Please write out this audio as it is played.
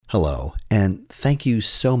Hello, and thank you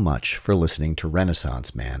so much for listening to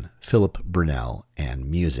Renaissance Man, Philip Brunel,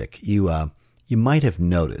 and music. You might have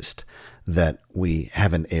noticed that we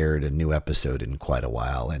haven't aired a new episode in quite a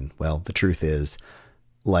while, and well, the truth is,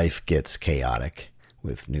 life gets chaotic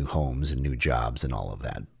with new homes and new jobs and all of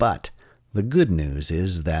that. But the good news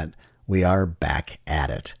is that we are back at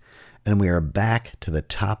it, and we are back to the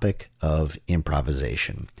topic of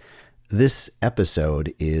improvisation. This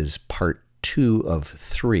episode is part 2 of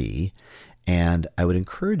 3, and I would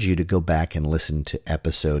encourage you to go back and listen to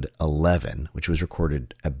episode 11, which was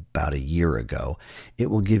recorded about a year ago. It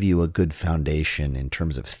will give you a good foundation in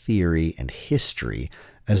terms of theory and history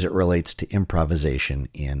as it relates to improvisation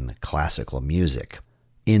in classical music.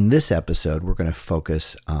 In this episode, we're going to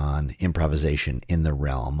focus on improvisation in the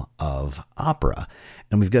realm of opera,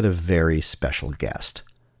 and we've got a very special guest,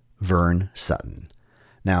 Vern Sutton.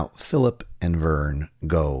 Now, Philip and Vern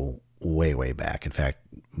go way back. In fact,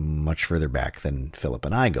 much further back than Philip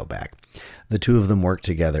and I go back. The two of them worked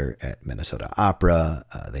together at Minnesota Opera.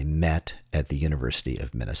 They met at the University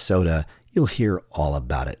of Minnesota. You'll hear all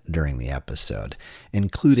about it during the episode,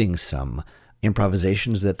 including some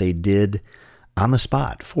improvisations that they did on the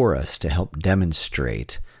spot for us to help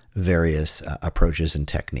demonstrate various approaches and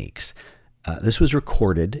techniques. This was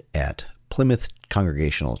recorded at Plymouth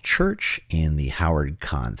Congregational Church in the Howard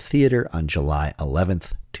Kahn Theater on July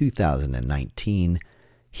 11th, 2019.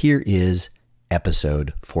 Here is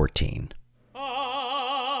episode 14.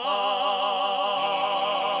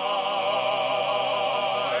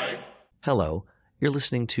 Hello, you're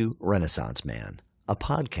listening to Renaissance Man, a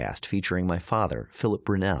podcast featuring my father, Philip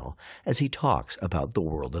Brunel, as he talks about the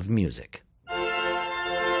world of music.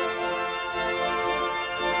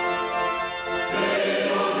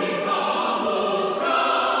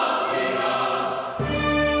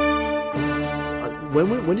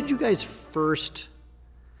 When did you guys first...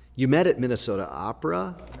 You met at Minnesota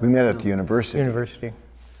Opera? We met at the university.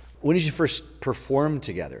 When did you first perform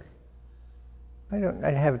together?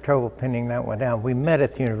 I'd have trouble pinning that one down. We met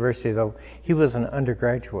at the university, though. He was an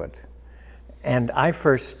undergraduate. And I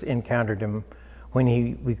first encountered him when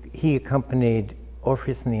he accompanied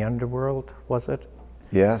Orpheus in the Underworld, was it?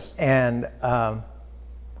 Yes. And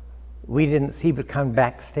he would come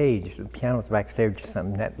backstage, the piano was backstage or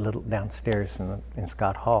something, that little downstairs in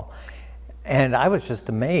Scott Hall. And I was just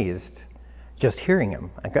amazed just hearing him.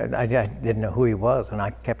 I didn't know who he was, and I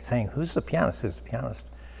kept saying, who's the pianist?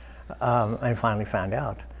 I finally found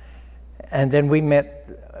out. And then we met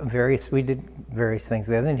we did various things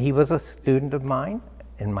there. And he was a student of mine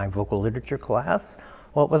in my vocal literature class.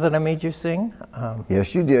 What was it I made you sing?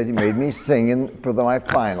 Yes, you did. You made me sing for my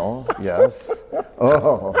final, yes.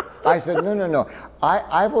 Oh, I said, no.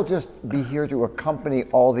 I will just be here to accompany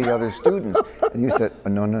all the other students. And you said,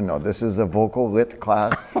 no, this is a vocal lit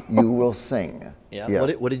class. You will sing. Yeah.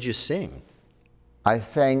 Yes. What did you sing? I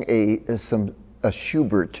sang a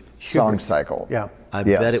Schubert song cycle. Yeah. I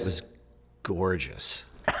bet it was gorgeous.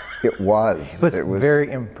 It was. It was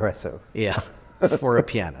very impressive. Yeah, for a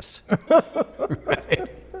pianist.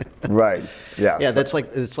 Right. Yeah. Yeah,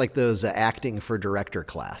 it's like those acting for director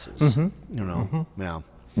classes. Mm-hmm. You know. Mm-hmm. Yeah.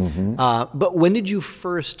 Mm-hmm. But when did you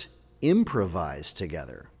first improvise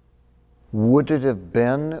together? Would it have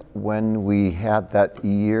been when we had that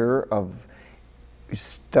year of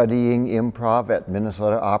studying improv at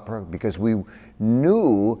Minnesota Opera? Because we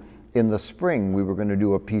knew in the spring we were going to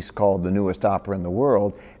do a piece called The Newest Opera in the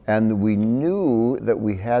World, and we knew that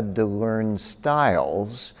we had to learn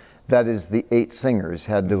styles. That is, the 8 singers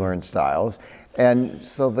had to learn styles. And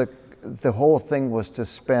so the whole thing was to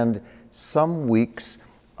spend some weeks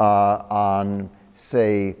on,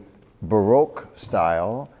 say, Baroque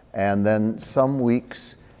style, and then some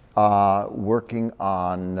weeks working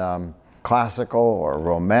on classical or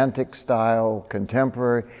romantic style,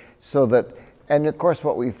 contemporary, so that, and of course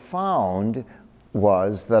what we found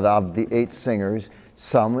was that of the 8 singers,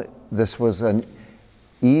 this was an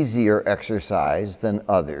easier exercise than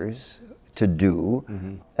others to do,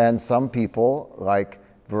 and some people, like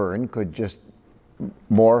Vern, could just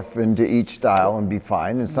morph into each style and be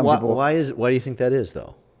fine, and some people... Why do you think that is,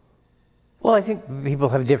 though? Well, I think people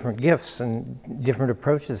have different gifts and different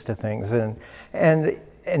approaches to things, and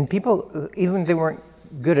people, even if they weren't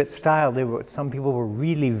good at style, some people were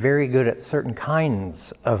really very good at certain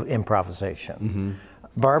kinds of improvisation. Mm-hmm.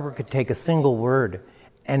 Barbara could take a single word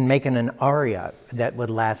and make an aria that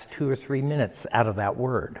would last 2 or 3 minutes out of that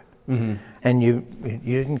word. Mm-hmm. And you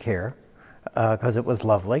didn't care because it was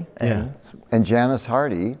lovely. And Janice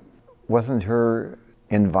Hardy, wasn't her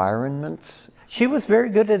environments She was very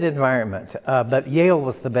good at environment, but Yale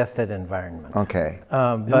was the best at environment. Okay.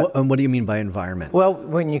 And what do you mean by environment? Well,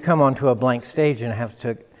 when you come onto a blank stage and have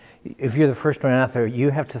to, if you're the first one out there, you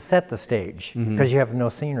have to set the stage because you have no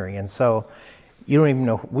scenery. And so you don't even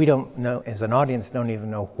know, we don't know, as an audience, don't even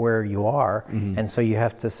know where you are. And so you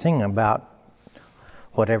have to sing about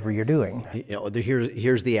whatever you're doing.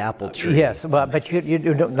 Here's the apple tree. Yes, but you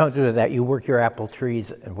don't do that. You work your apple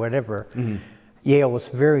trees and whatever. Yale was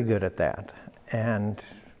very good at that. And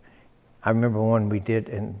I remember one we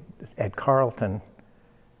did at Carleton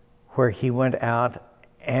where he went out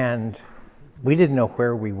and we didn't know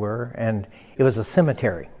where we were, and it was a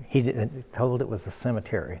cemetery. Told it was a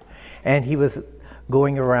cemetery. And he was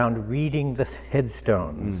going around reading the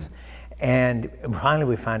headstones. And finally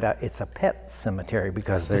we found out it's a pet cemetery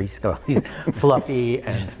because there's these Fluffy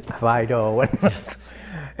and Fido.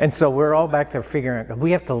 And so we're all back there figuring out,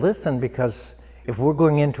 we have to listen because if we're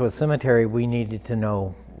going into a cemetery, we needed to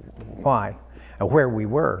know why, or where we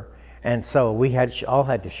were. And so we all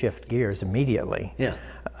had to shift gears immediately. Yeah.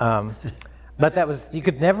 But that was, you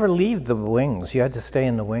could never leave the wings. You had to stay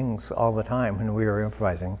in the wings all the time when we were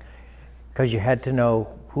improvising because you had to know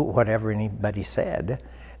whatever anybody said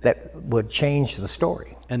that would change the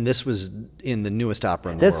story. And this was in the newest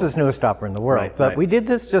opera in the world. This was newest opera in the world. Right, but right. we did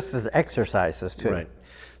this just as exercises too. Right.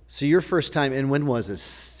 So your first time, and when was this?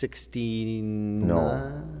 69?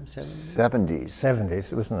 No. 70s.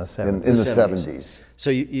 70s. It was in the 70s. In the 70s. So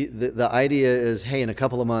the idea is, hey, in a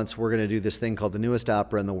couple of months, we're going to do this thing called the newest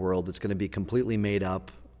opera in the world. It's going to be completely made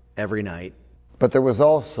up every night. But there was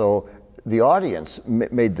also, the audience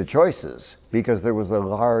made the choices because there was a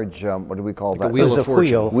large, what do we call that? Wheel of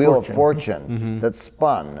Fortune. Wheel of Fortune that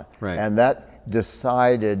spun. Right. And that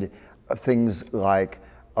decided things like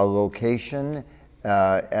a location,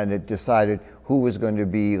 and it decided who was going to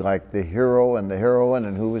be like the hero and the heroine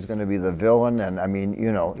and who was going to be the villain. And I mean,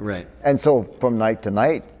 Right. And so from night to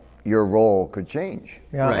night, your role could change.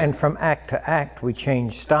 Yeah, Right. and from act to act, we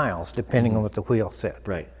changed styles depending on what the wheel said.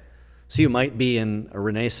 Right. So you might be in a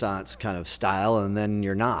Renaissance kind of style, and then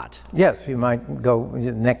you're not. Yes, you might go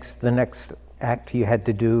the next act you had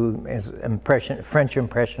to do is French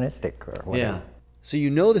impressionistic or whatever. Yeah. So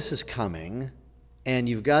this is coming, and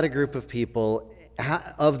you've got a group of people.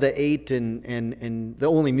 Of the 8, and the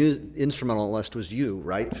only instrumentalist was you,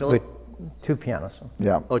 right, Philip? With 2 pianos.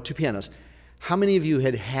 Yeah. Oh, 2 pianos. How many of you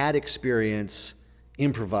had experience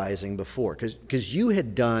improvising before? Because you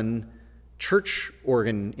had done church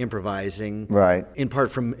organ improvising, right? In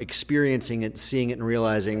part from experiencing it, seeing it, and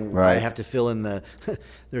realizing right. I have to fill in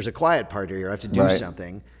there's a quiet part here. I have to do right.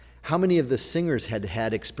 something. How many of the singers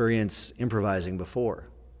had experience improvising before?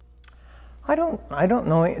 I don't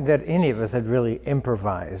know that any of us had really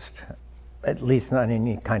improvised, at least not in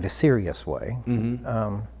any kind of serious way.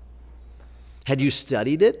 Had you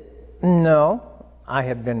studied it? No, I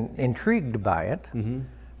had been intrigued by it,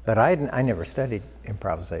 but I never studied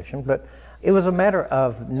improvisation. But it was a matter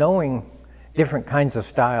of knowing different kinds of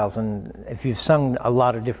styles, and if you've sung a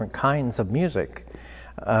lot of different kinds of music,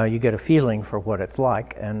 you get a feeling for what it's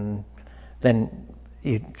like, and then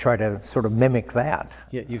you try to sort of mimic that.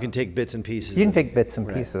 Yeah, you can take bits and pieces. You can take bits and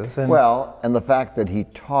pieces. And and the fact that he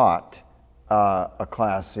taught a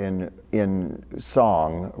class in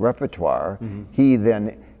song repertoire, he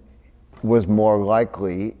then was more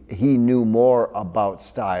likely, he knew more about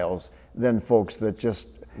styles than folks that just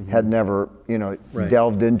had never,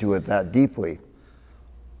 delved into it that deeply.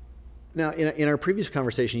 Now, in our previous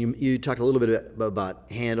conversation, you talked a little bit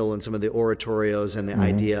about Handel and some of the oratorios and the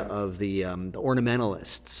idea of the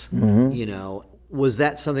ornamentalists. Was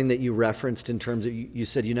that something that you referenced in terms of, you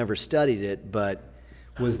said you never studied it, but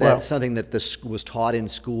was that something that was taught in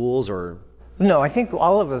schools or? No, I think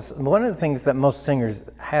all of us, one of the things that most singers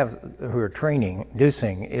have who are do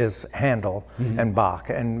sing is Handel and Bach,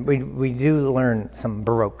 and we do learn some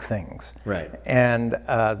Baroque things. Right. And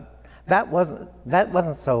that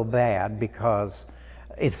wasn't so bad because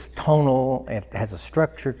it's tonal, it has a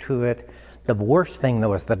structure to it. The worst thing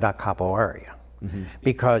though is the da capo aria,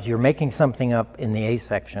 because you're making something up in the A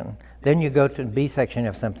section, then you go to the B section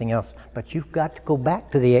of something else, but you've got to go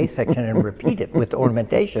back to the A section and repeat it with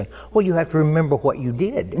ornamentation. Well, you have to remember what you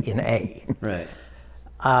did in A. Right.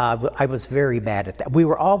 I was very bad at that. We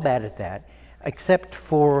were all bad at that, except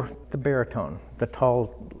for the baritone, the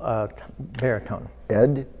tall baritone.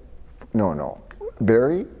 Ed? No.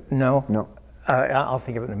 Barry? No. No. I'll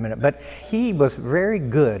think of it in a minute. But he was very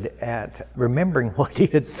good at remembering what he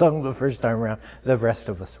had sung the first time around. The rest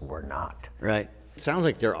of us were not. Right. It sounds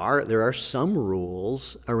like there are some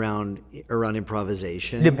rules around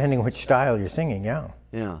improvisation. Depending which style you're singing, yeah.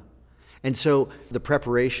 Yeah. And so the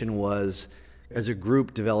preparation was as a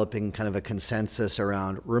group developing kind of a consensus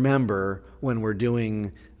around, remember, when we're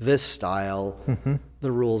doing this style,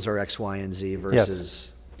 the rules are X, Y, and Z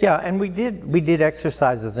versus... Yeah, and we did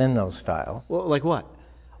exercises in those styles. Well, like what?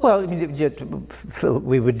 Well,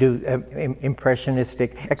 we would do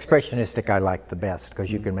expressionistic I like the best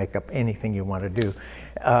because you can make up anything you want to do.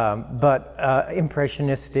 But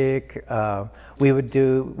impressionistic, we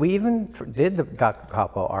even did the da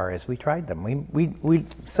capo arias. We tried them. We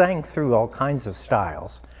sang through all kinds of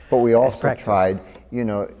styles. But we also tried,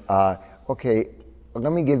 okay,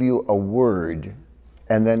 let me give you a word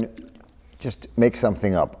and then just make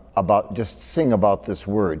something up. Just sing about this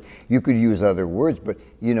word. You could use other words, but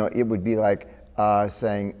it would be like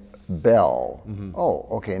saying bell. Oh,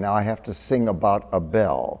 okay, now I have to sing about a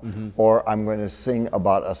bell, or I'm going to sing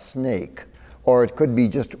about a snake, or it could be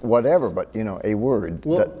just whatever, but a word.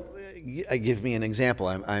 Well, give me an example.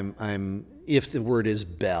 I'm if the word is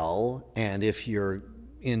bell, and if you're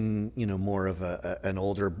in more of an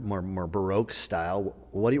older, more Baroque style,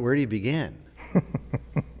 where do you begin?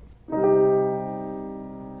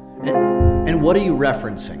 And what are you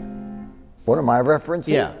referencing? What am I referencing?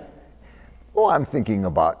 Yeah. Well, I'm thinking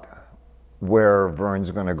about where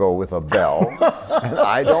Vern's going to go with a bell, and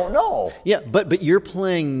I don't know. Yeah, but you're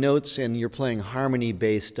playing notes and you're playing harmony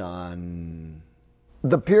based on...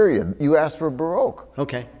 The period. You asked for Baroque.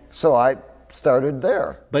 Okay. So I started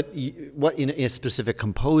there. But what, in a specific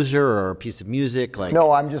composer or a piece of music? Like?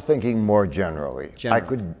 No, I'm just thinking more generally.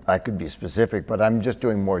 Generally. I could be specific, but I'm just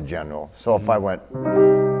doing more general. So if I went...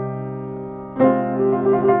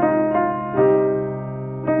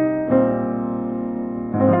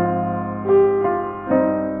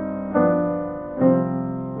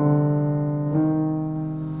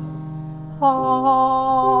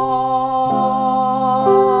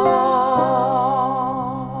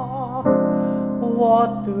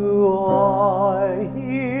 What do I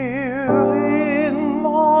hear in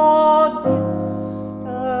the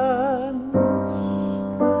distance?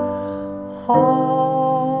 Hark,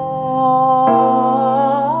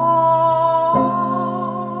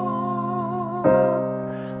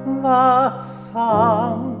 that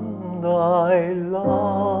sound I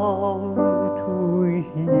love to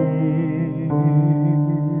hear.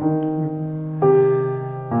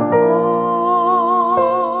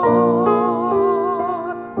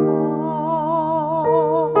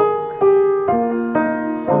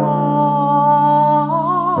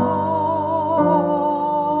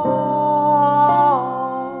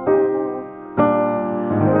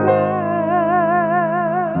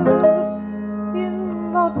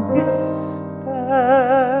 Distance,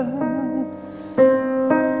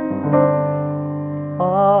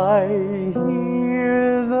 I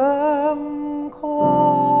hear them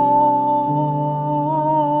call.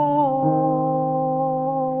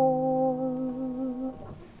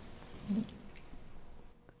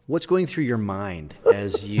 What's going through your mind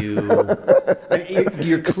as you're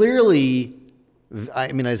clearly...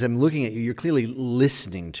 as I'm looking at you, you're clearly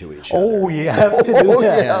listening to each other. Oh, you have to do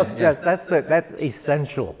that. Yeah. Yes, that's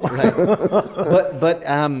essential. Right. But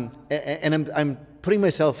I'm putting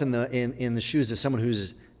myself in the shoes of someone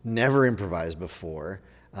who's never improvised before.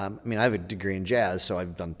 I have a degree in jazz, so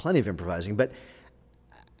I've done plenty of improvising. But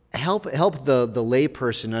help the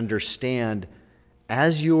layperson understand,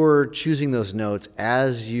 as you're choosing those notes,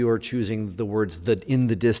 as you're choosing the words in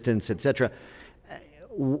the distance, etc.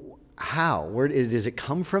 How? Where does it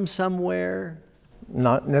come from somewhere?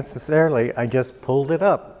 Not necessarily. I just pulled it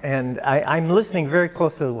up, and I'm listening very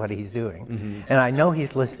closely to what he's doing, and I know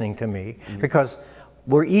he's listening to me because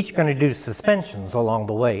we're each going to do suspensions along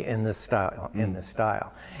the way in this style.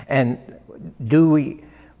 And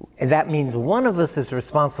that means one of us is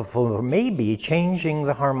responsible for maybe changing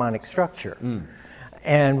the harmonic structure.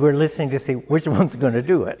 And we're listening to see which one's going to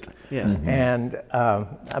do it. Yeah. And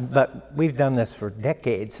but we've done this for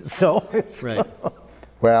decades, so. Right.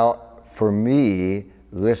 Well, for me,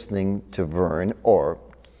 listening to Vern or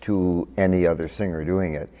to any other singer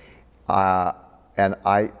doing it, and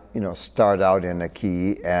I, start out in a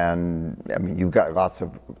key, and you've got lots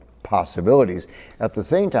of possibilities. At the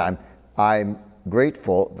same time, I'm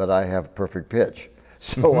grateful that I have perfect pitch,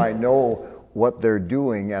 so I know what they're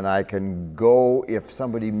doing, and I can go if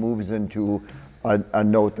somebody moves into a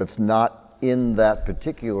note that's not in that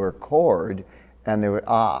particular chord, and they would,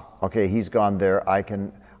 okay, he's gone there. I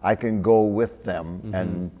can go with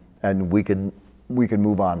them, and we can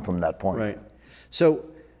move on from that point. Right. So,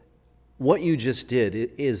 what you just did,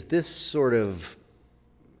 is this sort of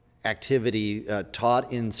activity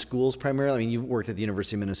taught in schools primarily? You've worked at the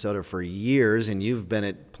University of Minnesota for years, and you've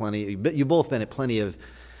both been at plenty of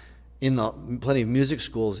in the plenty of music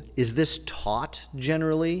schools. Is this taught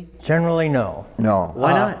generally? Generally, no. No.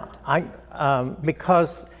 Why not?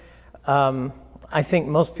 Because I think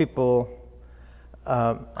most people.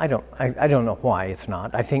 I don't know why it's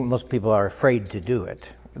not. I think most people are afraid to do it.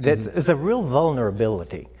 It's a real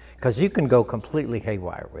vulnerability because you can go completely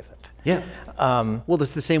haywire with it. Yeah. Well,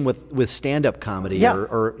 that's the same with stand-up comedy Yeah.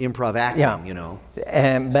 or improv acting. Yeah. You know.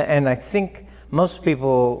 And I think most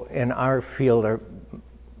people in our field are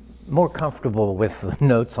more comfortable with the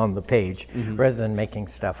notes on the page rather than making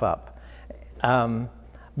stuff up.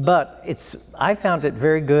 But I found it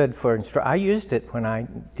very good for I used it when I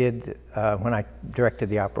directed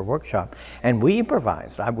the opera workshop, and we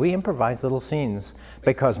improvised. We improvised little scenes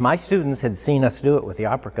because my students had seen us do it with the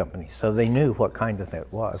opera company, so they knew what kind of thing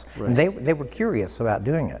it was. Right. And they were curious about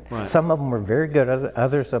doing it. Right. Some of them were very good.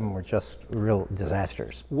 Others of them were just real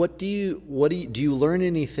disasters. Do you learn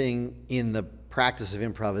anything in the practice of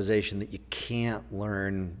improvisation that you can't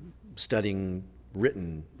learn studying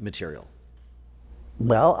written material?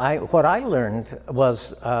 Well, what I learned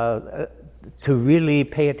was to really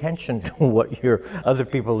pay attention to what your other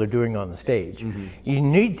people are doing on the stage. You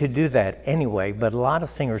need to do that anyway, but a lot of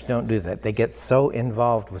singers don't do that. They get so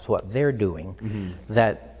involved with what they're doing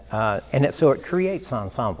that, so it creates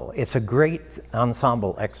ensemble. It's a great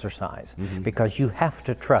ensemble exercise because you have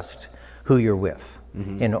to trust who you're with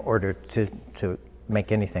in order to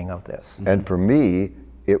make anything of this. And for me,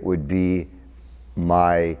 it would be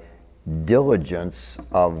my diligence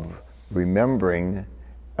of remembering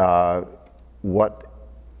what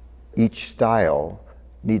each style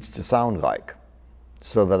needs to sound like,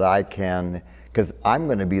 so that I can, because I'm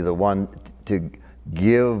going to be the one to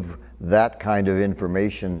give that kind of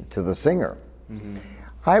information to the singer.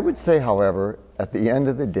 I would say, however, at the end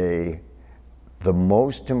of the day, the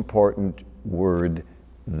most important word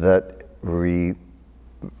that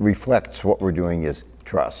reflects what we're doing is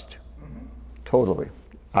trust. Totally.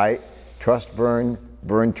 I trust Vern,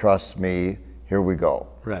 Vern trusts me, here we go.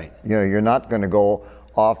 Right. You know, you're not going to go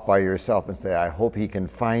off by yourself and say, I hope he can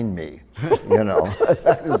find me. You know,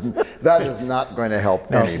 that is not going to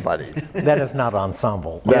help anybody. That is not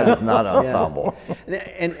ensemble. That is not ensemble.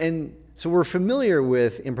 And so we're familiar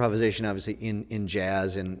with improvisation, obviously, in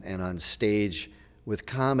jazz and on stage with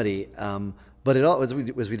comedy. But it all, as we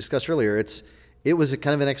discussed earlier, it was a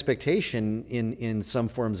kind of an expectation in some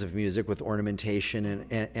forms of music with ornamentation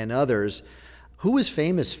and others. Who was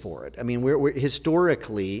famous for it? I mean, we're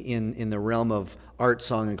historically in the realm of art,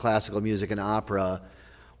 song, and classical music and opera,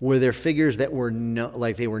 were there figures that were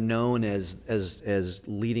they were known as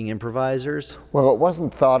leading improvisers? Well, it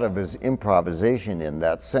wasn't thought of as improvisation in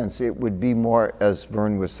that sense. It would be more, as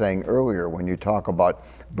Vern was saying earlier, when you talk about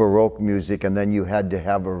Baroque music, and then you had to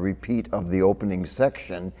have a repeat of the opening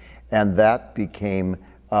section, and that became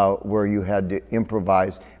where you had to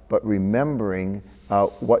improvise, but remembering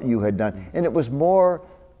what you had done. And it was more,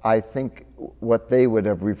 I think, what they would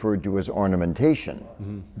have referred to as ornamentation,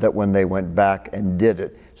 that when they went back and did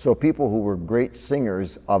it. So people who were great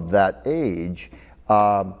singers of that age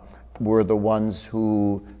were the ones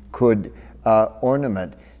who could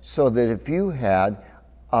ornament. So that if you had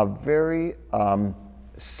a very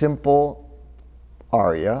simple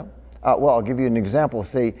aria, well, I'll give you an example.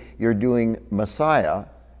 Say you're doing Messiah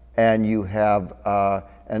and you have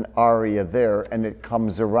an aria there and it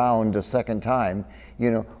comes around a second time, you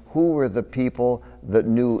know, who were the people that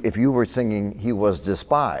knew if you were singing He Was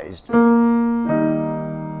Despised?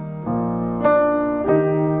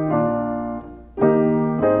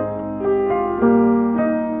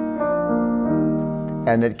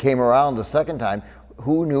 And it came around the second time,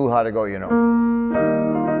 who knew how to go, you know?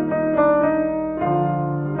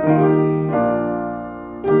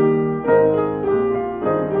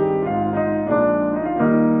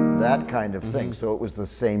 That kind of thing. So it was the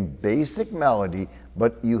same basic melody,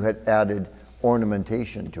 but you had added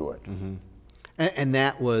ornamentation to it. And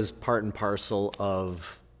that was part and parcel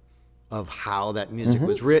of how that music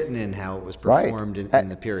was written and how it was performed in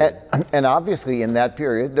the period. And obviously in that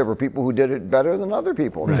period, there were people who did it better than other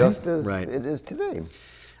people, just as it is today.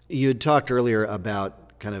 You had talked earlier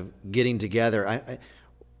about kind of getting together.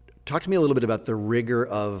 Talk to me a little bit about the rigor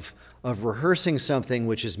of rehearsing something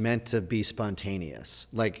which is meant to be spontaneous.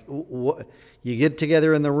 Like, you get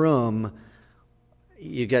together in the room,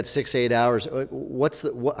 you got 6-8 hours.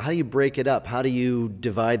 How do you break it up? How do you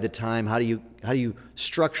divide the time? How do you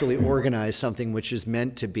structurally organize something which is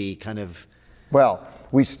meant to be kind of? Well,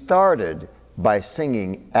 we started by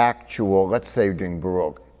singing actual, let's say during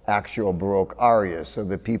Baroque, actual Baroque arias, so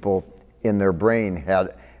that people in their brain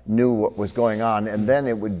knew what was going on, and then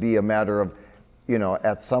it would be a matter of, you know,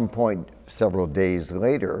 at some point several days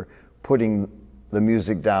later, putting the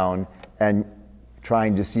music down and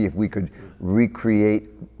trying to see if we could recreate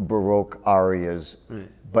Baroque arias,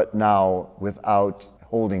 but now without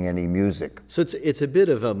holding any music. So it's a bit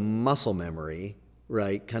of a muscle memory,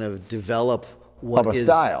 right? Kind of develop what Of a is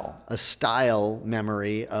style. a style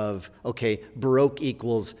memory of, okay, Baroque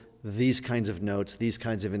equals these kinds of notes, these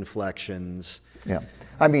kinds of inflections. Yeah.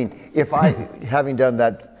 I mean, if having done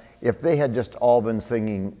that, if they had just all been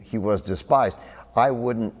singing He Was Despised, I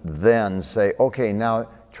wouldn't then say, okay, now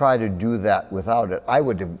try to do that without it. I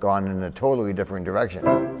would have gone in a totally different direction.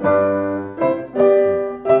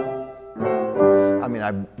 I mean,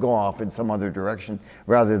 I'd go off in some other direction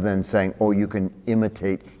rather than saying, oh, you can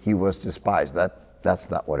imitate He Was Despised.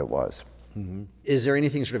 That's not what it was. Mm-hmm. Is there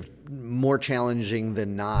anything sort of more challenging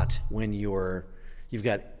than not when you've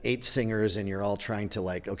got 8 singers and you're all trying to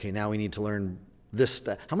like, okay, now we need to learn this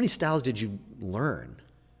How many styles did you learn?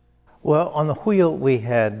 Well, on the wheel we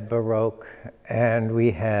had Baroque and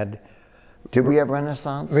we had... Did we have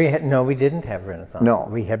Renaissance? No, we didn't have Renaissance. No.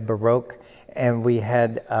 We had Baroque and we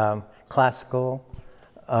had classical.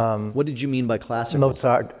 What did you mean by classical?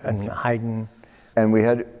 Mozart and Haydn. And we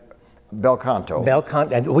had bel canto.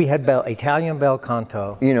 And we had Italian bel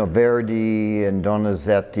canto. You know, Verdi and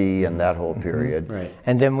Donizetti and that whole period. Right.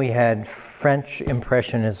 And then we had French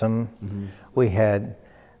Impressionism. We had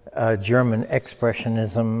German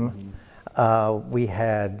Expressionism. We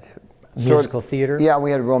had musical theater. Yeah,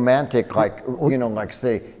 we had romantic, like, you know, like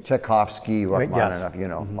say Tchaikovsky, Rachmaninoff, you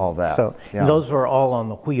know, all that. So yeah. those were all on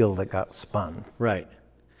the wheel that got spun. Right.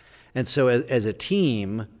 And so as a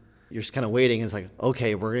team, you're just kind of waiting. And it's like,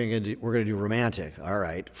 okay, we're gonna do romantic, all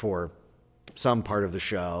right, for some part of the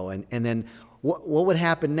show, and then what would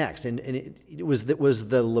happen next? And it was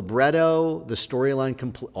the libretto, the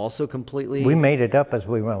storyline also completely. We made it up as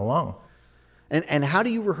we went along. And how do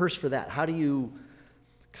you rehearse for that? How do you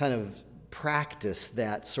kind of practice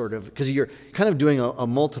that sort of, because you're kind of doing a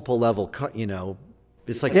multiple level, you know,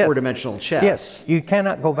 it's like 4-dimensional chess. Yes, you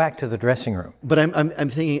cannot go back to the dressing room. But I'm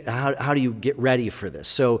thinking, how do you get ready for this?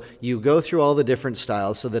 So you go through all the different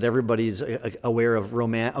styles so that everybody's aware of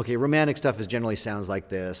romantic stuff generally sounds like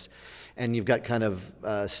this, and you've got kind of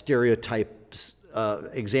stereotypes,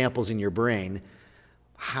 examples in your brain.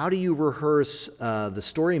 How do you rehearse the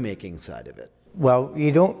story making side of it? Well,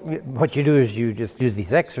 you don't. What you do is you just do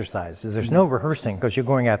these exercises. There's no rehearsing because you're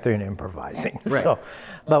going out there and improvising. Right. So,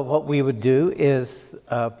 but what we would do is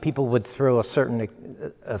people would throw a certain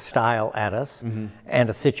style at us and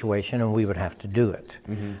a situation, and we would have to do it.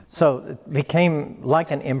 So it became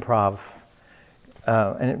like an improv,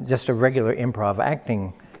 and just a regular improv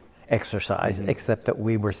acting exercise, except that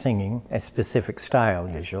we were singing a specific style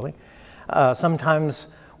usually. Sometimes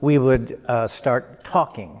we would start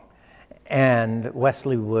talking. And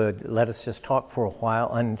Wesley would let us just talk for a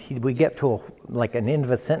while, and we'd get to like an end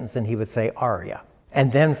of a sentence, and he would say aria.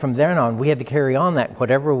 And then from then on, we had to carry on that,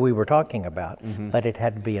 whatever we were talking about, but it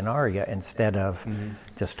had to be an aria instead of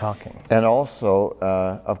just talking. And also,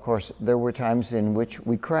 of course, there were times in which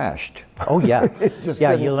we crashed. Oh yeah,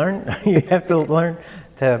 yeah. didn't- You have to learn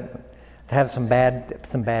to have some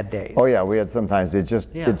bad days. Oh yeah, we had sometimes it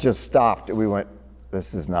just stopped. We went,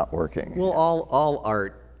 this is not working. Well, all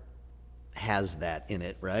art has that in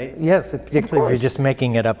it, right? Yes, particularly if you're just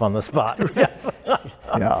making it up on the spot. Yes.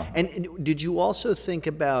 Yeah. And did you also think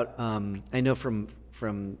about? I know from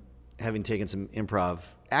having taken some improv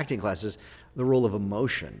acting classes, the role of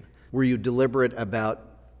emotion. Were you deliberate about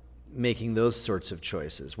making those sorts of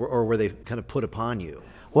choices, or were they kind of put upon you?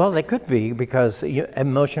 Well, they could be, because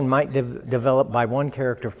emotion might develop by one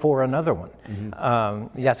character for another one.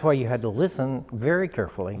 That's why you had to listen very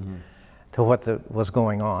carefully to what was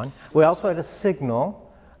going on. We also had a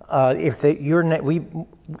signal. Our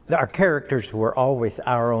characters were always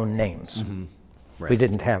our own names. Right. We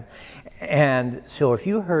didn't have. And so if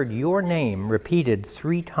you heard your name repeated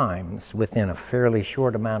 3 times within a fairly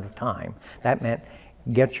short amount of time, that meant,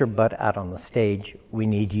 get your butt out on the stage, we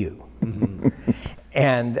need you.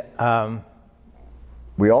 And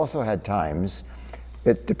we also had times,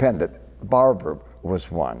 it depended. Barbara was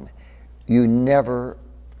one.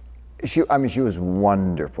 She was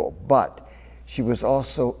wonderful, but she was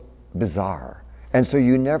also bizarre. And so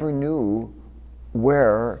you never knew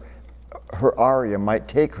where her aria might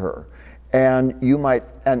take her. And you might,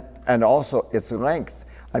 and also its length.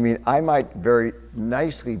 I mean, I might very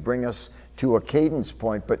nicely bring us to a cadence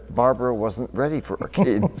point, but Barbara wasn't ready for a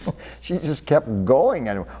cadence. She just kept going,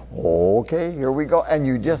 and okay, here we go. And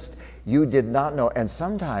you did not know. And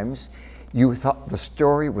sometimes you thought the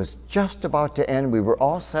story was just about to end, we were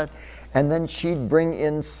all set, and then she'd bring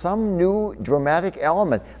in some new dramatic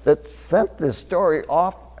element that sent this story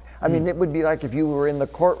off I mean, it would be like if you were in the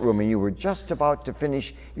courtroom and you were just about to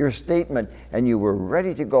finish your statement and you were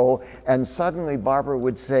ready to go, and suddenly Barbara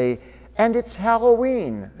would say, "And it's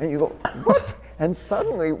Halloween." And you go, "What?" And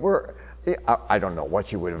suddenly I don't know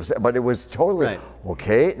what you would have said, but it was totally, right.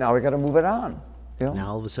 Okay, now we got to move it on. You know?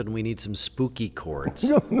 Now all of a sudden we need some spooky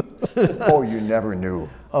chords. Oh, you never knew.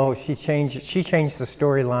 Oh, she changed the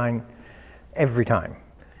storyline every time.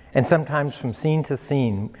 And sometimes from scene to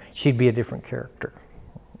scene, she'd be a different character.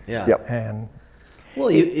 Yeah. Yep. And Well,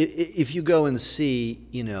 if you go and see,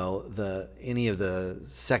 any of the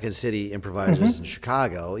Second City improvisers in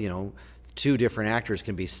Chicago, two different actors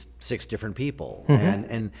can be six different people,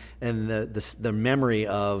 and the memory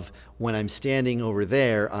of when I'm standing over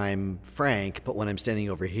there, I'm Frank, but when I'm standing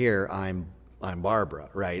over here, I'm Barbara,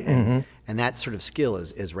 right? And that sort of skill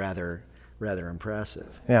is rather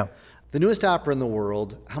impressive. yeah. The newest opera in the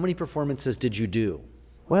world. How many performances did you do?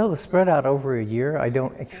 Well, it's spread out over a year. I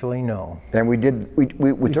don't actually know. And we took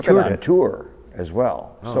it toured on it. tour as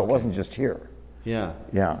well, so it wasn't just here. Yeah.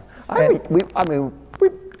 Yeah. I mean, we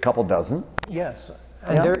a couple dozen. Yes.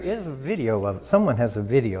 And Yeah. there is a video of it. Someone has a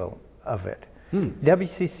video of it.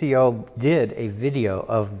 WCCO did a video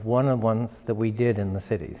of one of the ones that we did in the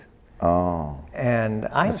cities. Oh. And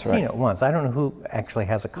I've seen right. it once. I don't know who actually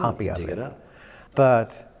has a copy of dig it. it up.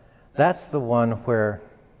 But that's the one where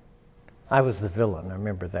I was the villain. I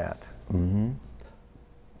remember that.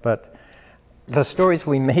 But the stories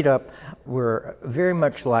we made up were very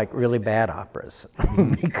much like really bad operas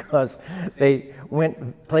because they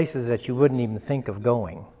went places that you wouldn't even think of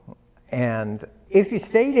going. And if you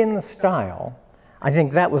stayed in the style, I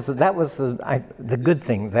think that was the good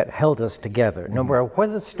thing that held us together. No matter where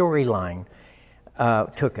the storyline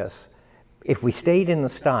took us, if we stayed in the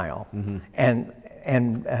style,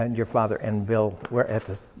 and your father and Bill were at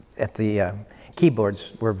the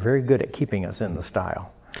keyboards were very good at keeping us in the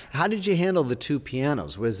style. How did you handle the two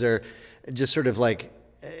pianos? Was there just sort of like,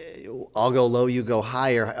 I'll go low, you go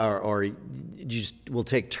high, or you just will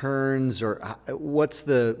take turns, or what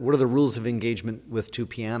are the rules of engagement with two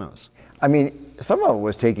pianos? I mean, some of it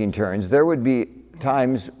was taking turns. There would be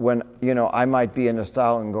times when, I might be in a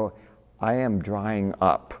style and go, I am drying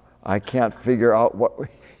up. I can't figure out what,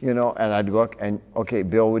 and I'd look and, okay,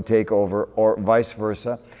 Bill would take over, or vice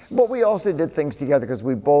versa. But we also did things together because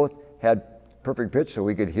we both had perfect pitch so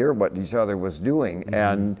we could hear what each other was doing.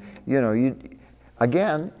 And,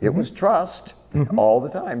 it was trust all the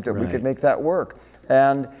time that we could make that work.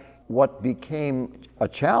 And what became a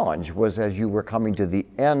challenge was as you were coming to the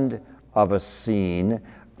end of a scene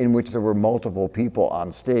in which there were multiple people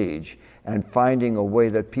on stage, and finding a way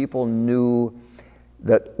that people knew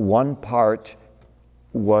that one part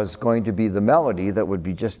was going to be the melody that would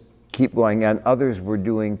be just keep going, and others were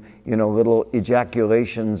doing, little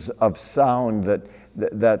ejaculations of sound that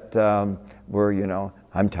were,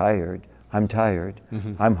 I'm tired,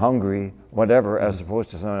 I'm hungry, whatever, as opposed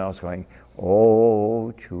to someone else going,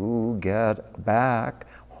 oh, to get back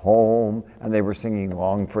home, and they were singing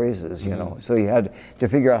long phrases, So you had to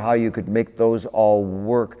figure out how you could make those all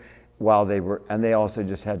work while they were, and they also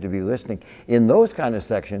just had to be listening. In those kind of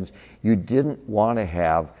sections, you didn't want to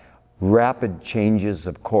have rapid changes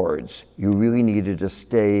of chords. You really needed to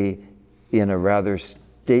stay in a rather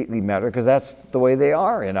stately manner, because that's the way they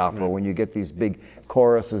are in opera when you get these big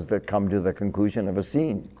choruses that come to the conclusion of a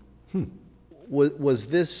scene. Was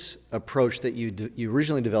this approach that you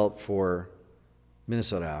originally developed for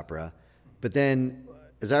Minnesota Opera, but then,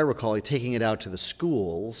 as I recall, taking it out to the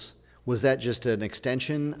schools, was that just an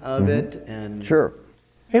extension of it? And Sure.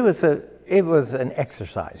 It was an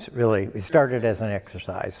exercise, really. It started as an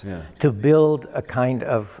exercise to build a kind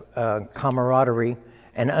of camaraderie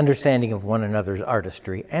and understanding of one another's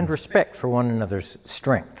artistry and respect for one another's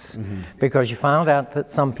strengths. Because you found out that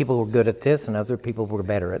some people were good at this and other people were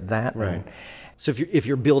better at that. Right. So if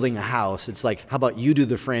you're building a house, it's like, how about you do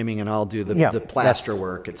the framing and I'll do the plaster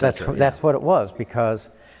work, etc. That's what it was, because,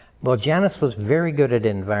 Janus was very good at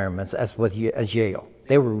environments, as Yale.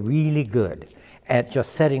 They were really good at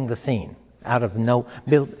just setting the scene out of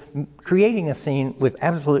creating a scene with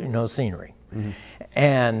absolutely no scenery.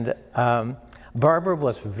 And Barbara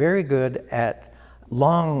was very good at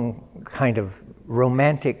long kind of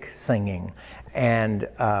romantic singing and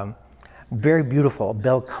very beautiful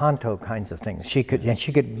bel canto kinds of things. She could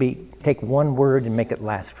take one word and make it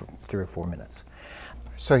last for 3 or 4 minutes.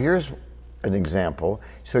 So here's an example.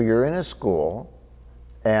 So you're in a school,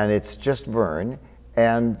 and it's just Vern,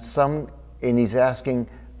 and he's asking,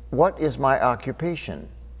 what is my occupation?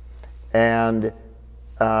 And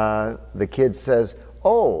the kid says,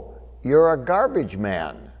 oh, you're a garbage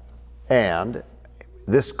man. And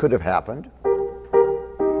this could have happened.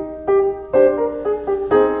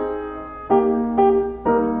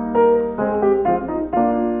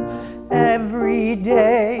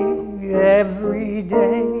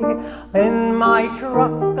 In my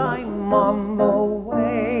truck I'm on the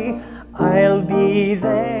way. I'll be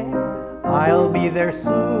there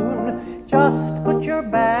soon. Just put your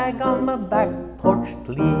bag on the back porch,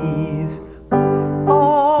 please.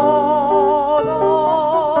 Oh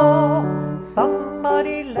no,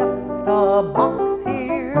 somebody left a box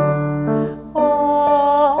here.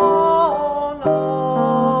 Oh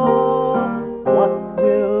no, what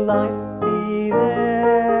will I be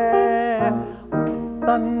there?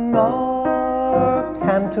 The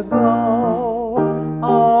Narcan to go.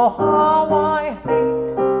 Oh, how I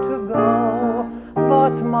hate to go,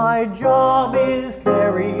 but my job is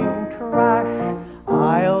carrying trash.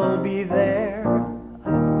 I'll be there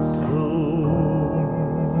soon.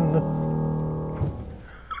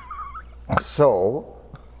 So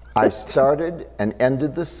I started and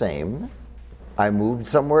ended the same. I moved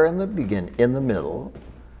somewhere in the middle,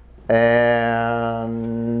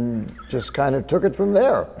 and just kind of took it from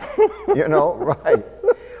there. You know, right?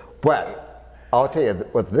 But I'll tell you,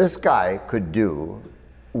 what this guy could do,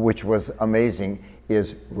 which was amazing,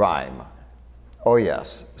 is rhyme. Oh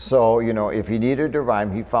yes. So, you know, if he needed to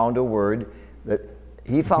rhyme, he found a word that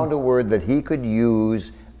he could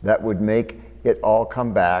use that would make it all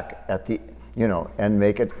come back at the, you know, and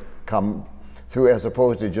make it come through, as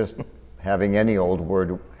opposed to just having any old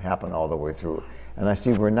word happen all the way through. And I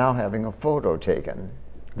see we're now having a photo taken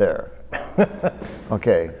there.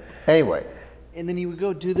 Okay. Anyway. And then you would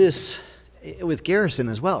go do this with Garrison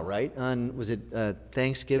as well, right? On, was it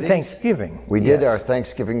Thanksgiving? Thanksgiving. We did our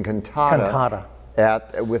Thanksgiving cantata.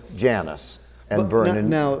 With Janice and Vernon.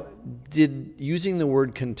 Now, did using the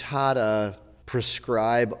word cantata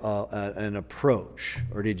prescribe an approach,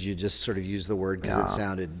 or did you just sort of use the word because it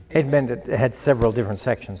sounded? It meant it had several different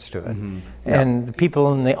sections to it, and the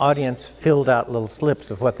people in the audience filled out little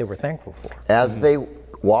slips of what they were thankful for. As they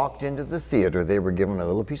walked into the theater, they were given a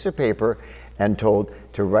little piece of paper and told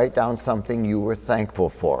to write down something you were thankful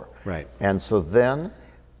for. Right. And so then,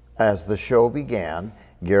 as the show began,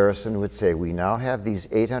 Garrison would say, we now have these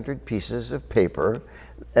 800 pieces of paper,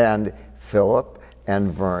 and Philip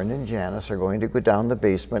and Vern and Janice are going to go down the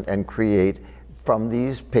basement and create from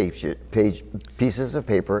these pieces of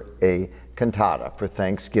paper a cantata for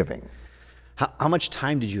Thanksgiving. How much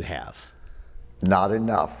time did you have? Not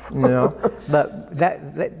enough. No, but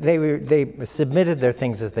they submitted their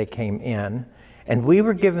things as they came in, and we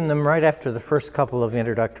were given them right after the first couple of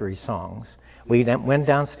introductory songs. We went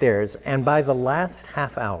downstairs, and by the last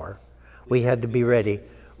half hour, we had to be ready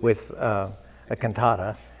with a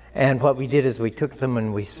cantata. And what we did is we took them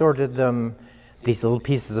and we sorted them, these little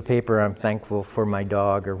pieces of paper, I'm thankful for my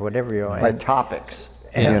dog, or whatever you know. By topics,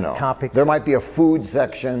 and you know. Topics. There might be a food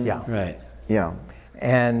section. Yeah. Right. Yeah.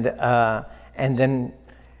 And then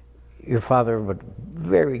your father would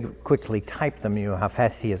very quickly type them. You know how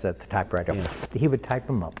fast he is at the typewriter. Yeah. He would type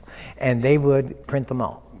them up, and they would print them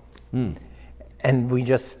out. And we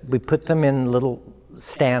put them in little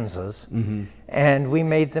stanzas, and we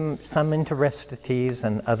made them some into recitatives,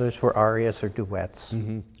 and others were arias or duets.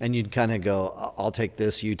 And you'd kind of go, I'll take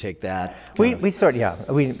this, you take that. We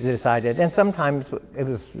decided, and sometimes it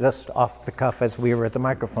was just off the cuff as we were at the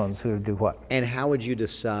microphones who would do what. And how would you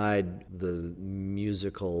decide the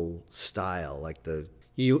musical style, like so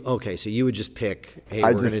you would just pick, hey,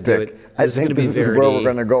 we're going to do it. I think this is where we're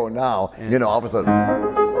going to go now. You know, all of a sudden,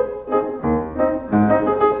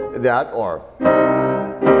 that or.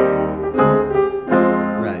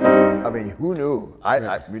 Right. I mean, who knew?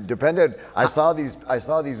 I depended. I saw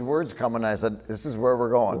these words coming. And I said, "This is where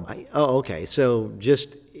we're going." Okay. So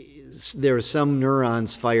just there were some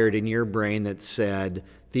neurons fired in your brain that said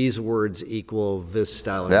these words equal this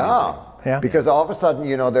style of music. Yeah. Because all of a sudden,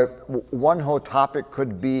 you know, one whole topic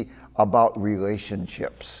could be about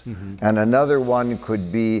relationships, and another one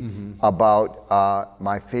could be about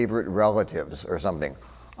my favorite relatives or something.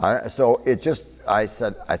 So I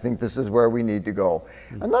said, I think this is where we need to go.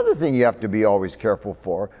 Another thing you have to be always careful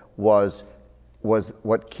for was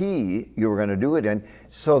what key you were going to do it in,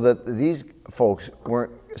 so that these folks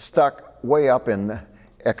weren't stuck way up in the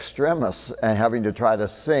extremis and having to try to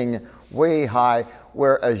sing way high,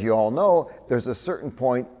 where, as you all know, there's a certain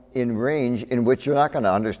point in range in which you're not going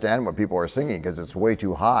to understand what people are singing because it's way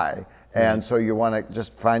too high. And so you want to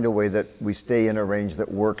just find a way that we stay in a range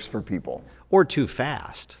that works for people. Or too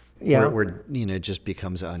fast. Yeah. Where it just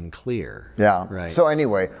becomes unclear. Yeah. Right. So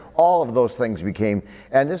anyway, all of those things became,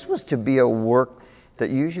 and this was to be a work that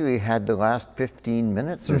usually had to last 15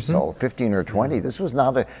 minutes or so, 15 or 20. This was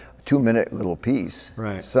not a 2-minute little piece.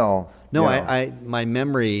 Right. So. No, you know. my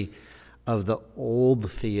memory of the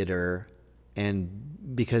old theater and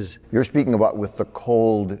because You're speaking about with the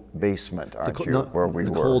cold basement, aren't you? Where we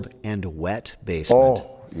the were. cold and wet basement.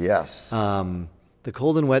 Oh, yes. The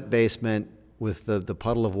cold and wet basement with the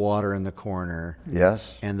puddle of water in the corner.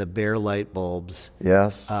 Yes. And the bare light bulbs.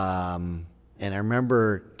 Yes. And I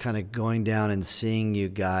remember kind of going down and seeing you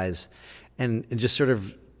guys and just sort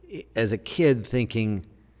of as a kid thinking,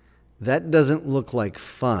 that doesn't look like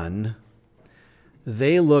fun.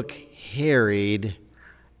 They look harried.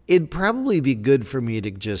 It'd probably be good for me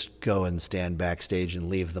to just go and stand backstage and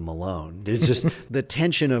leave them alone. It's just the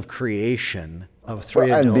tension of creation of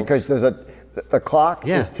three adults. And because the clock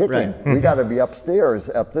is ticking. Right. We got to be upstairs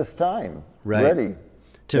at this time, ready.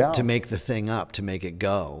 To make the thing up, to make it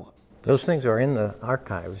go. Those things are in the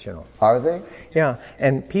archives, Are they? Yeah,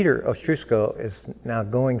 and Peter Ostrusko is now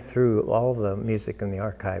going through all the music in the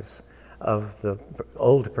archives of the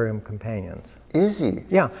old Brim Companions. Is he?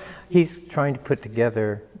 Yeah, he's trying to put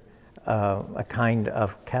together a kind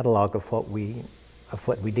of catalog of what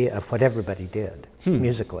everybody did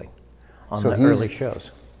musically on the early shows.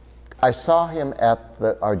 I saw him at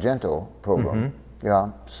the Argento program.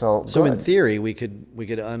 Yeah, so in theory, we could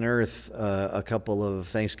unearth a couple of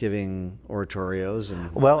Thanksgiving oratorios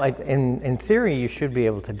and. Well, in theory, you should be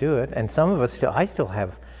able to do it, and some of us I still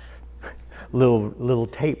have little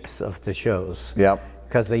tapes of the shows. Yep.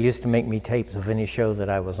 Because they used to make me tapes of any show that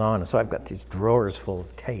I was on, so I've got these drawers full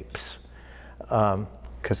of tapes.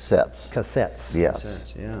 Cassettes. Yes.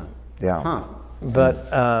 Cassettes, yeah. Yeah. Huh.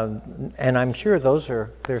 But and I'm sure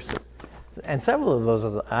there's. And several of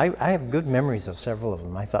those, I have good memories of several of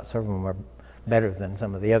them. I thought several of them were better than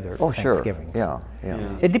some of the other Thanksgivings. Yeah.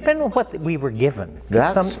 It depended on what we were given.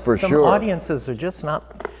 That's for some sure. Audiences are just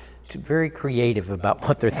not very creative about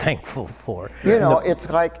what they're thankful for. It's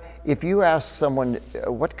like if you ask someone,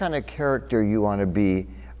 what kind of character you want to be,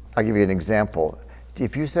 I'll give you an example.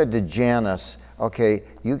 If you said to Janice, okay,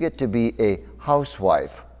 you get to be a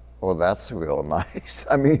housewife. Oh, that's real nice.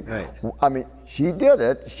 I mean, she did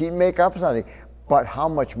it. She'd make up something. But how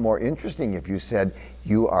much more interesting if you said,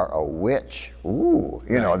 you are a witch. Ooh,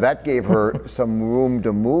 that gave her some room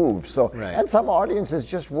to move. So, and some audiences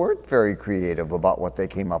just weren't very creative about what they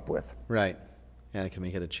came up with. Right. Yeah, that can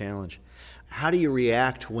make it a challenge. How do you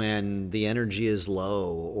react when the energy is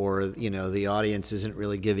low or, the audience isn't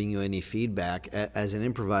really giving you any feedback? As an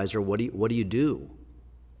improviser, what do you do?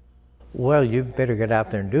 Well, you better get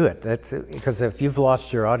out there and do it. That's because if you've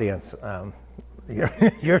lost your audience,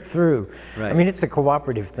 you're through. Right. I mean, it's a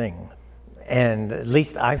cooperative thing, and at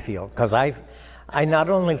least I feel because I not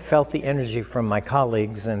only felt the energy from my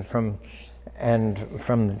colleagues and from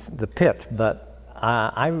the pit, but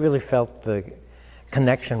I really felt the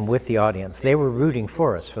connection with the audience. They were rooting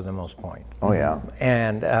for us for the most part. Oh yeah.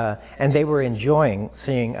 And they were enjoying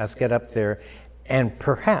seeing us get up there and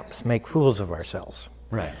perhaps make fools of ourselves.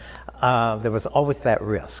 Right. There was always that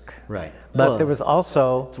risk. Right. But there was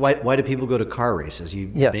also... Why do people go to car races?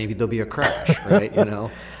 Yes. Maybe there'll be a crash, right?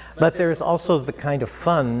 But there's also the kind of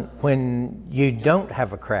fun when you don't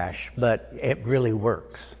have a crash, but it really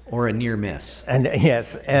works. Or a near miss. And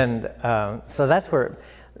yes, and so that's where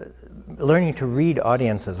learning to read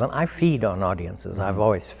audiences, and I feed on audiences. I've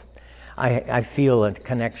always... I feel a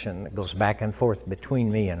connection that goes back and forth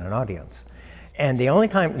between me and an audience. And the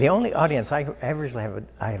only audience I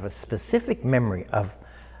have a specific memory of,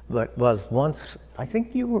 but was once I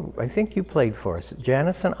think you played for us.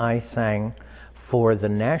 Janice and I sang for the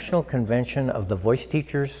National Convention of the Voice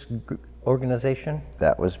Teachers Organization.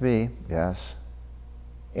 That was me. Yes.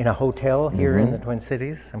 In a hotel here in the Twin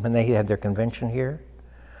Cities, when they had their convention here.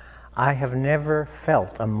 I have never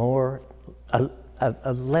felt a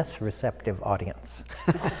less receptive audience.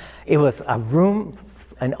 It was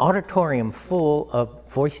an auditorium full of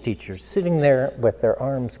voice teachers sitting there with their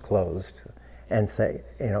arms closed and say,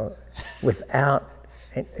 there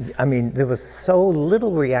was so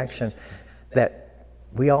little reaction that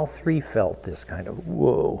we all three felt this kind of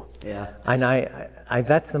whoa. Yeah. And I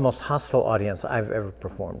that's the most hostile audience I've ever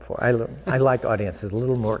performed for. I like audiences a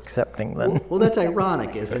little more accepting than. Well, that's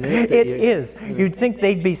ironic, isn't it? It is. You'd think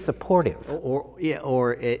they'd be supportive.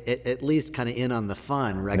 Or at least kind of in on the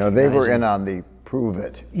fun. No, they were in on the prove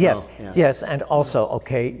it. Yes, yes, and also,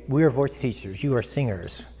 okay, we're voice teachers. You are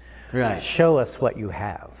singers. Right. Show us what you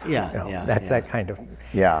have. That's that kind of.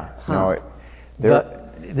 Yeah. Huh.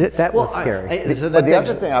 That was scary. But the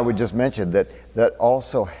other thing I would just mention that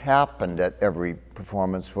also happened at every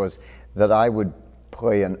performance was that I would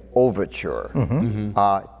play an overture.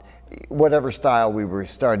 Whatever style we were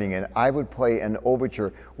starting in, I would play an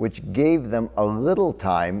overture which gave them a little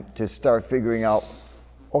time to start figuring out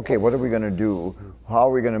okay, what are we going to do? How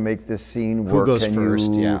are we going to make this scene work? Who goes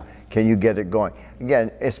first? Yeah. Can you get it going?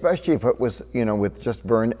 Again, especially if it was, with just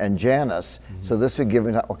Vern and Janice. So this would give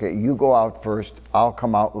it, okay, you go out first, I'll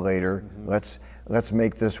come out later. Let's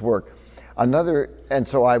make this work. And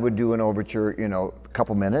so I would do an overture, a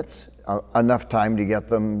couple minutes, enough time to get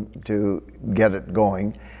them to get it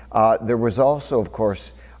going. There was also, of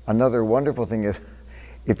course, another wonderful thing is,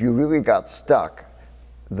 if you really got stuck,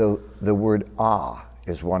 the word "ah"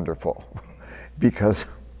 is wonderful, because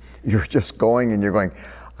you're just going and you're going,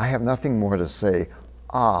 I have nothing more to say,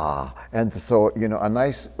 ah. And so, a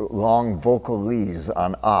nice long vocalese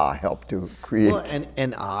on ah helped to create. Well,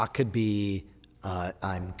 and ah could be,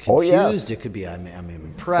 I'm confused. Oh, yes. It could be, I'm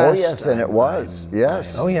impressed. Oh, yes, and it was.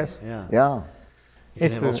 Yes. Oh, yes. Yeah. You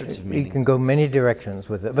can have all sorts of You meaning. can go many directions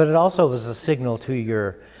with it, but it also was a signal to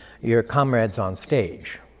your comrades on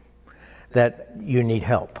stage that you need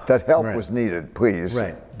help. That help Right. was needed, please.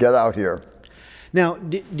 Right. Get out here. Now,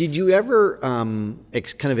 did you ever kind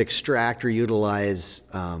of extract or utilize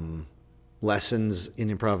lessons in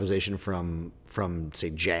improvisation from say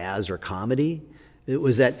jazz or comedy?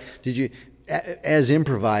 Did you, as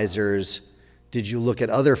improvisers, did you look at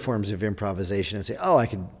other forms of improvisation and say, oh,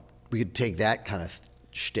 we could take that kind of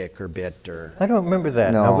shtick or bit or? I don't remember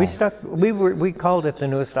that. No. We called it the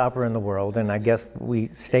newest opera in the world, and I guess we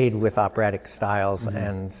stayed with operatic styles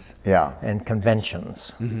and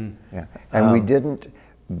conventions. Yeah. And we didn't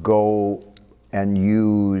go and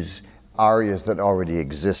use arias that already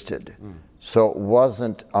existed. So it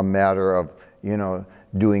wasn't a matter of,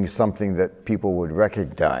 doing something that people would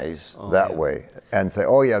recognize that way and say,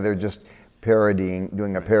 oh yeah, they're just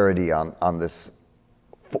doing a parody on this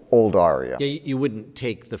old aria. Yeah, you wouldn't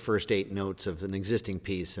take the first 8 notes of an existing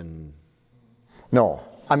piece and. No.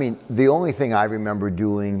 I mean, the only thing I remember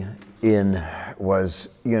doing was,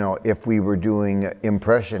 if we were doing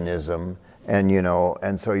impressionism and,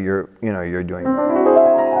 and so you're doing,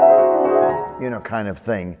 kind of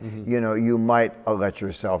thing, you might let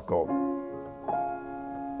yourself go.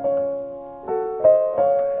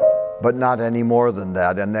 But not any more than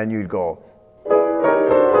that. And then you'd go,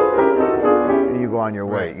 you go on your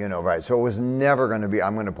way, right. So it was never going to be,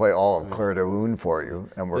 I'm going to play all of Clair de Lune for you,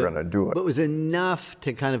 and we're going to do it. But it was enough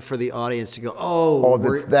to kind of for the audience to go,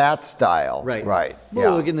 it's that style. Right. Right.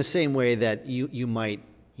 Well, yeah. in the same way that you might,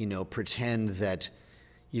 pretend that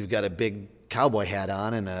you've got a big cowboy hat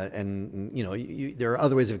on and there are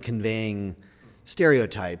other ways of conveying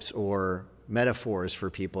stereotypes or metaphors for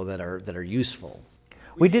people that are useful.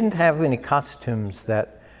 We didn't have any costumes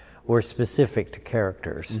that were specific to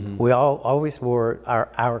characters. We always wore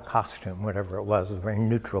our costume, whatever it was, a very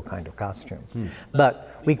neutral kind of costume.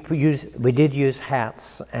 But we did use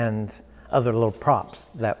hats and other little props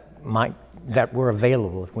that were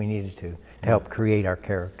available if we needed to help create our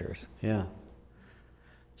characters. Yeah.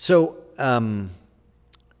 So,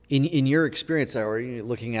 in your experience, or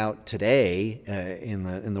looking out today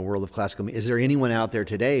in the world of classical music, is there anyone out there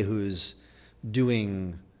today who's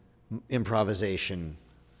doing improvisation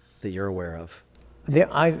that you're aware of?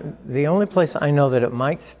 The only place I know that it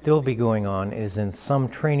might still be going on is in some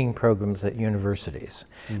training programs at universities,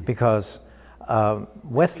 because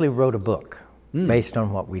Wesley wrote a book based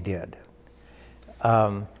on what we did,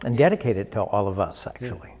 and dedicated it to all of us,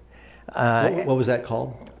 actually. What was that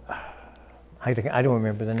called? I don't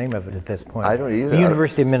remember the name of it at this point. I don't either. The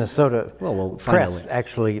University of Minnesota we'll find a Press link.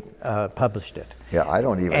 actually published it. Yeah, I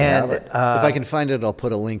don't even have it. If I can find it, I'll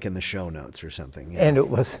put a link in the show notes or something. Yeah.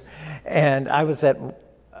 And I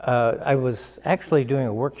was actually doing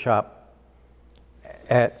a workshop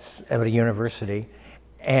at a university,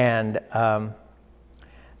 and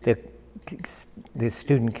the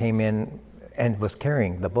student came in and was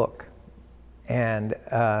carrying the book, and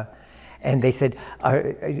they said,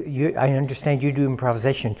 I understand you do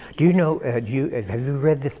improvisation. Do you know, have you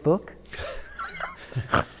read this book?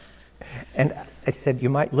 And I said, you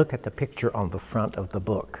might look at the picture on the front of the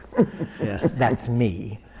book. Yeah. That's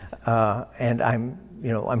me. And I'm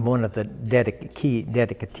one of the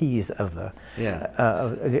dedicatees of the.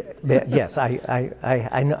 Yeah. Yes,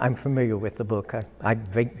 I know, I'm familiar with the book. I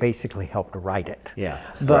basically helped write it. Yeah.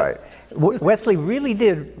 But Wesley really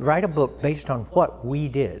did write a book based on what we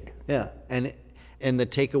did. Yeah, and the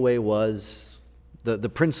takeaway was the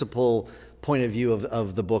principal point of view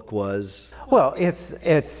of the book was? Well,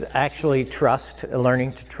 it's actually trust,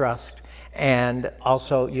 learning to trust, and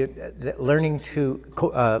also learning to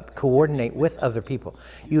coordinate with other people.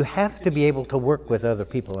 You have to be able to work with other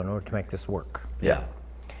people in order to make this work. Yeah.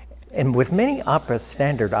 And with many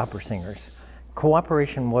standard opera singers,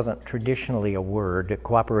 cooperation wasn't traditionally a word.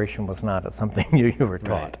 Cooperation was not something you were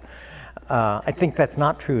taught. I think that's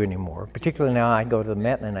not true anymore. Particularly now, I go to the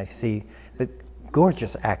Met and I see the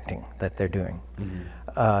gorgeous acting that they're doing.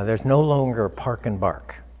 There's no longer park and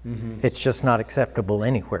bark. It's just not acceptable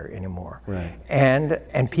anywhere anymore. Right.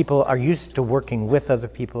 And people are used to working with other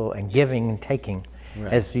people and giving and taking,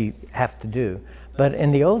 as you have to do. But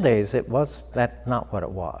in the old days, that's not what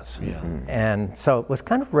it was. Yeah. And so it was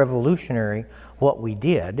kind of revolutionary what we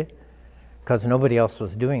did, because nobody else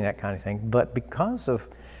was doing that kind of thing. But because of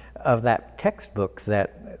that textbook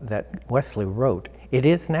that Wesley wrote, it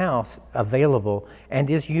is now available and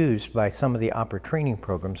is used by some of the opera training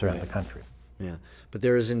programs around the country. Yeah, but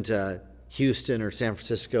there isn't Houston or San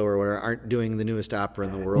Francisco or whatever aren't doing the newest opera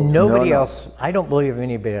in the world. Nobody else, I don't believe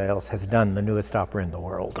anybody else has done the newest opera in the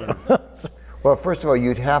world. Well, first of all,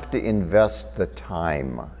 you'd have to invest the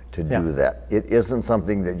time to do that. It isn't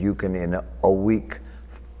something that you can in a week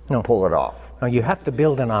pull it off. No, you have to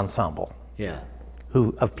build an ensemble. Yeah.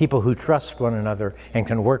 Of people who trust one another and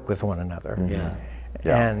can work with one another. Yeah.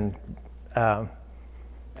 And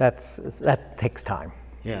that takes time.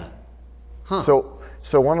 Yeah. So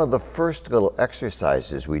one of the first little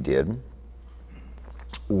exercises we did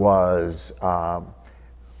was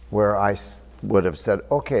where I would have said,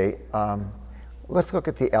 okay, let's look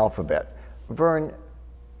at the alphabet. Vern,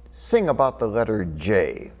 sing about the letter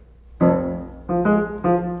J.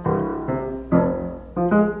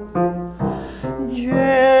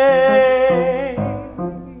 J.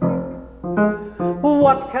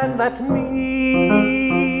 What can that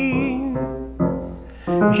mean?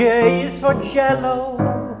 J is for Jello,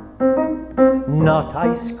 not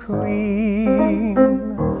ice cream.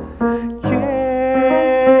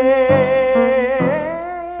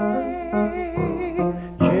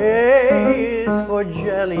 J is for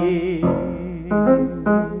jelly,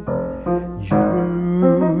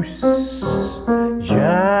 juice,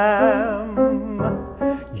 jam,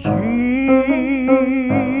 G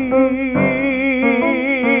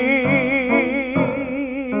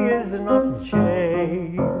is not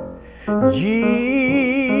J, G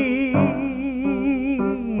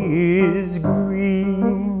is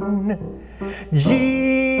green, G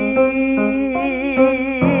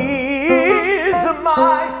is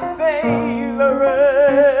my favorite,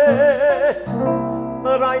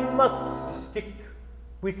 but I must stick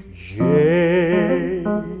with J.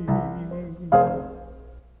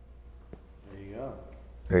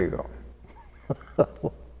 There you go.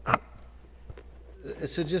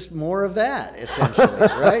 So just more of that, essentially,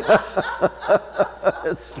 right?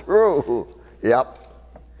 It's true. Yep.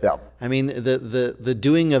 I mean, the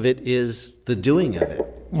doing of it is the doing of it.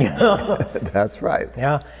 That's right.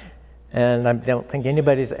 Yeah, and I don't think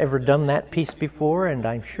anybody's ever done that piece before, and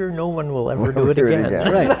I'm sure no one will ever do it again.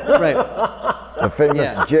 Right. The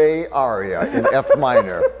famous J aria in F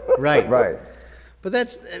minor. Right. But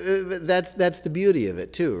that's the beauty of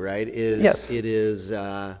it too, right? Yes. It is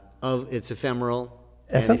it's ephemeral,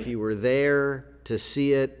 Yes. and if you were there to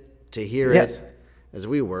see it, to hear Yes. it, as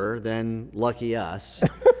we were, then lucky us.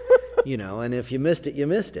 And if you missed it, you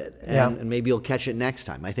missed it, and maybe you'll catch it next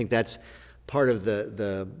time. I think that's part of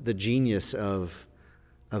the genius of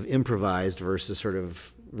improvised versus sort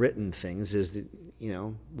of written things is that,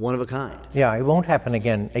 one of a kind. Yeah, it won't happen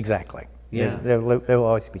again exactly. Yeah. There will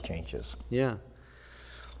always be changes. Yeah.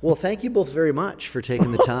 Well, thank you both very much for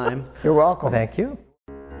taking the time. You're welcome. Thank you.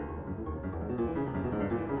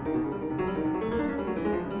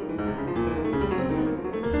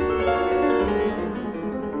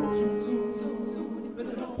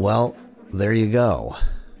 Well, there you go.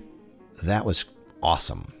 That was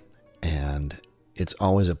awesome. And it's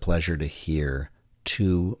always a pleasure to hear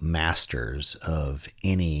two masters of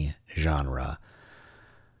any genre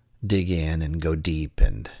dig in and go deep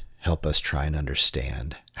and help us try and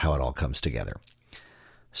understand how it all comes together.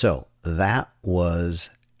 So that was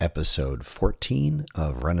episode 14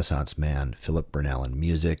 of Renaissance Man, Philip Burnell and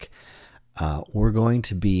Music. We're going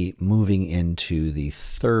to be moving into the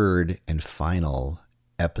third and final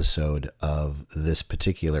episode of this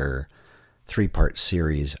particular three-part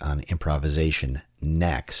series on improvisation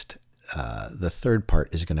next. The third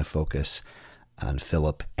part is going to focus on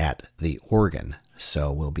Philip at the organ.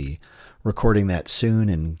 So we'll be recording that soon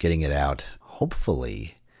and getting it out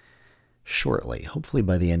hopefully shortly, hopefully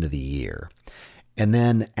by the end of the year. And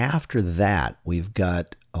then after that, we've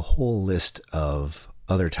got a whole list of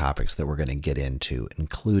other topics that we're going to get into,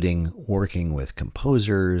 including working with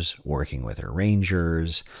composers, working with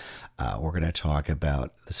arrangers. We're going to talk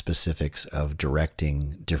about the specifics of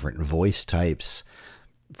directing different voice types.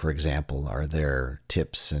 For example, are there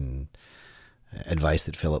tips and advice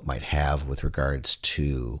that Philip might have with regards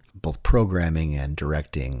to both programming and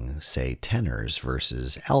directing, say, tenors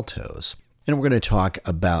versus altos. And we're going to talk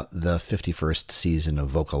about the 51st season of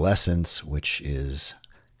Vocalescence, which is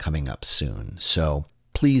coming up soon. So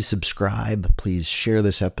please subscribe. Please share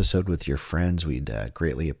this episode with your friends. We'd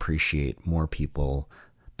greatly appreciate more people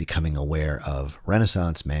becoming aware of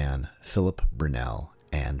Renaissance man Philip Brunel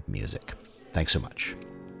and music. Thanks so much.